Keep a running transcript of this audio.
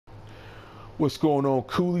What's going on,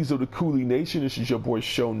 coolies of the Coolie Nation? This is your boy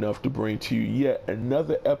Sho'Nuff to bring to you yet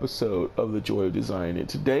another episode of the Joy of Design. And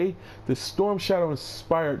today, the Storm Shadow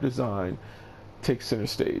inspired design takes center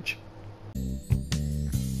stage.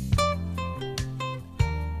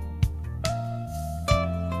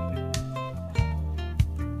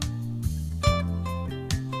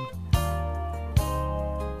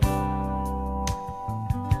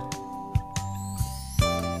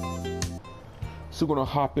 So we're going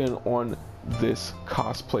to hop in on this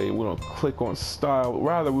cosplay. We're going to click on style.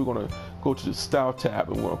 Rather, we're going to go to the style tab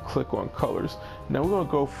and we're going to click on colors. Now we're going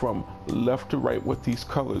to go from left to right what these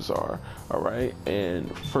colors are. All right.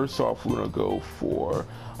 And first off, we're going to go for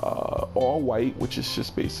all white, which is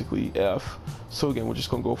just basically F. So again, we're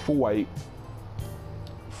just going to go for white.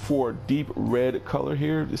 For deep red color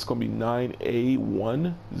here, it's going to be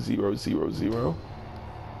 9A1000.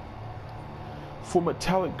 For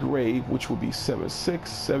metallic gray, which will be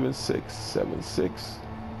 767676.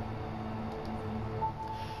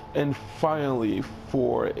 And finally,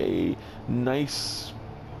 for a nice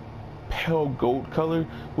pale gold color,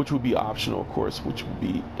 which would be optional, of course, which would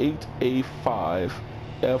be 8A5F1E.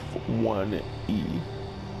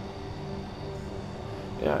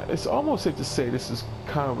 Yeah, it's almost safe to say this is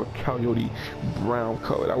kind of a coyote brown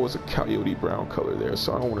color. That was a coyote brown color there,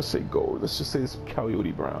 so I don't want to say gold. Let's just say it's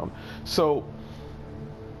coyote brown. So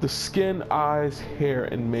the skin, eyes, hair,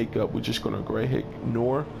 and makeup, we're just going to go ahead and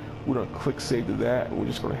ignore. We're going to click save to that, and we're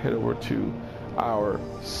just going to head over to our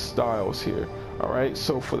styles here. All right,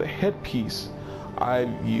 so for the headpiece,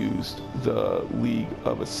 I've used the League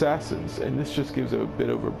of Assassins, and this just gives it a bit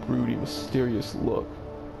of a broody, mysterious look.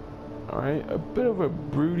 All right, a bit of a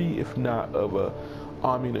broody, if not of a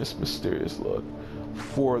ominous, mysterious look.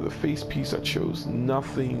 For the face piece, I chose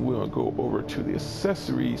nothing. We're gonna go over to the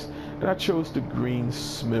accessories, and I chose the green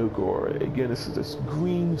smoke aura. Again, this is this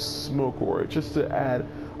green smoke aura, just to add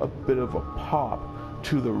a bit of a pop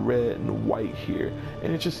to the red and white here,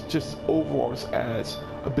 and it just overall just adds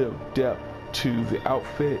a bit of depth to the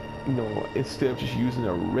outfit. You know, instead of just using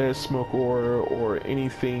a red smoke aura or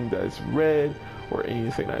anything that is red or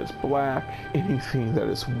anything that is black, anything that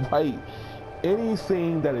is white,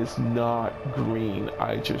 anything that is not green,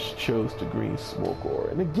 I just chose the green smoke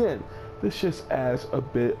aura. And again, this just adds a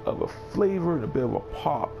bit of a flavor and a bit of a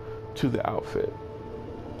pop to the outfit.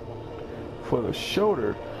 For the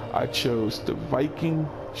shoulder, I chose the Viking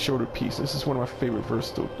shoulder piece. This is one of my favorite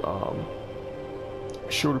versatile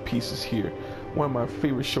shoulder pieces here. One of my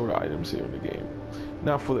favorite shoulder items here in the game.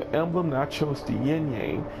 Now for the emblem, I chose the yin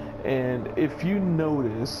yang. And if you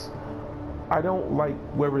notice, I don't like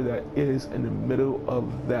wherever that is in the middle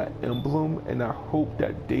of that emblem, and I hope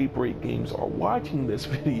that Daybreak Games are watching this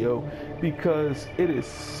video because it is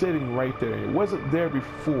sitting right there. It wasn't there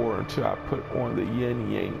before until I put on the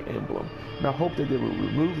yin yang emblem, and I hope that they will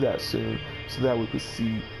remove that soon so that we could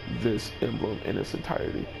see this emblem in its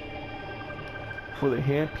entirety. For the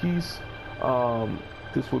handpiece,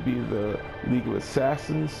 this would be the League of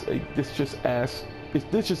Assassins. This just adds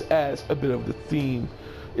a bit of the theme.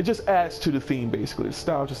 It just adds to the theme, basically. The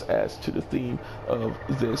style just adds to the theme of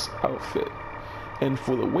this outfit. And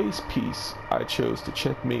for the waist piece, I chose the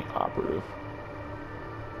Checkmate Operative.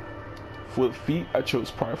 For the feet, I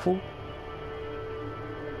chose Prideful.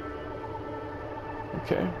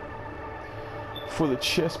 Okay. For the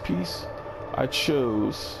chest piece, I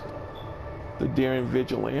chose the Daring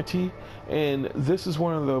Vigilante. And this is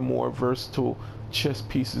one of the more versatile chest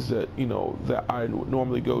pieces that that I would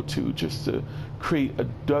normally go to, just to create a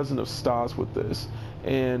dozen of styles with this.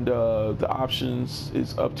 And the options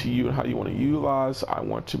is up to you and how you want to utilize. I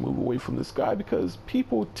want to move away from this guy because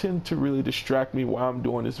people tend to really distract me while I'm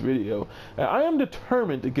doing this video, and I am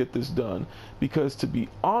determined to get this done, because to be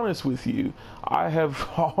honest with you, I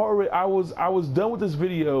was done with this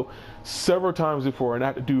video several times before, and I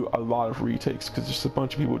had to do a lot of retakes because just a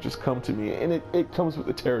bunch of people just come to me, and it comes with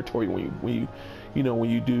the territory when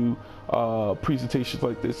you do presentations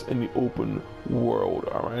like this in the open world.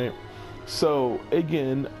 All right. So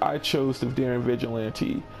again, I chose the Daring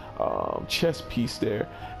Vigilante chest piece there,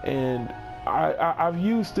 and I've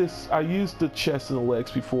used this. I used the chest and the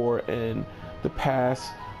legs before in the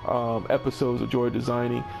past episodes of Joy of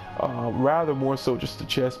Designing. Rather more so just the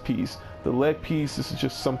chest piece. The leg piece, this is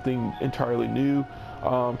just something entirely new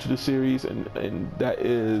to the series, and that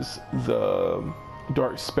is the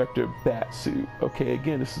Dark Spectre bat suit. Okay,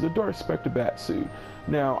 again, this is a Dark Spectre bat suit.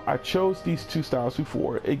 Now, I chose these two styles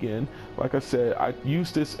before. Again, like I said, I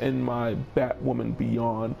used this in my Batwoman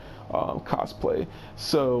Beyond cosplay.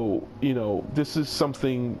 So, this is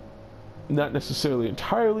something not necessarily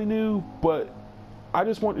entirely new, but I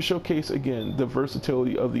just want to showcase again the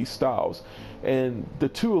versatility of these styles, and the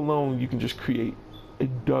two alone you can just create a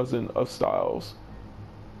dozen of styles.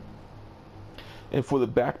 And for the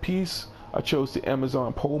back piece, I chose the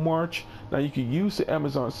Amazon Pole March. Now you can use the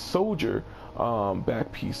Amazon Soldier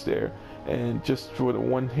back piece there, and just for the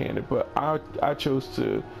one-handed, but I chose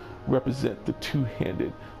to represent the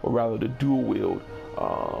two-handed, or rather the dual-wield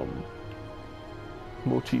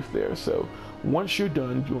motif there. So once you're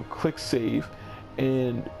done, you'll click save,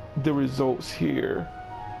 and the results here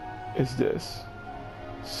is this.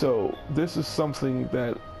 So this is something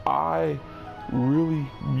that I really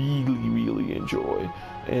enjoy,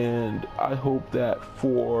 and I hope that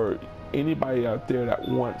for anybody out there that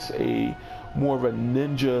wants a more of a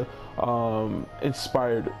ninja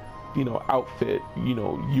inspired, you know, outfit, you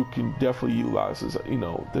know, you can definitely utilize this, you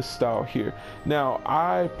know, this style here. Now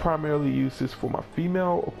I primarily use this for my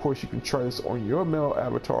female. Of course you can try this on your male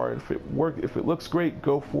avatar, and if it looks great,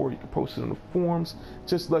 go for it. You can post it in the forums.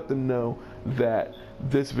 Just let them know that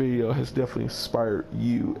this video has definitely inspired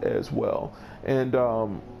you as well. And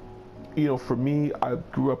you know, for me, I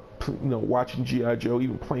grew up, you know, watching G.I. Joe,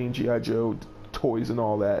 even playing G.I. Joe toys and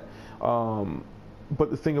all that. But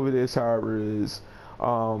the thing of it is, however, is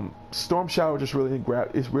Storm Shadow just really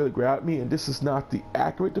grabbed me, and this is not the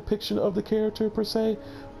accurate depiction of the character per se,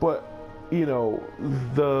 but you know,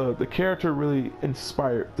 the character really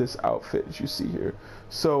inspired this outfit as you see here.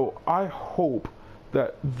 So I hope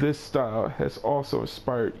that this style has also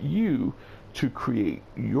inspired you to create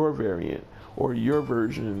your variant or your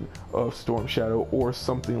version of Storm Shadow, or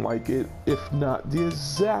something like it, if not the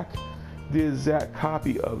exact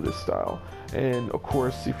copy of this style. And of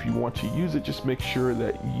course, if you want to use it, just make sure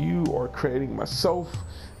that you are crediting myself.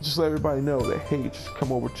 Just let everybody know that, hey, just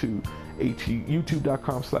come over to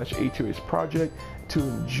youtube.com/ATOS project to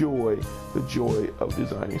enjoy the Joy of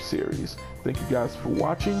Designing series. Thank you guys for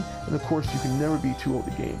watching, and of course, you can never be too old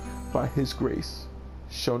to game. By His grace,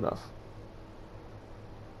 Sho'Nuff.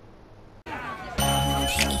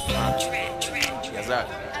 Yes, sir.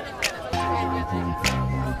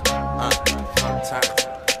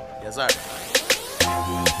 Yes, sir.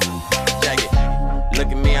 Check it. Look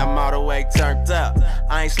at me, I'm all the way turned up.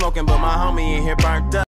 I ain't smoking, but my homie in here burnt up.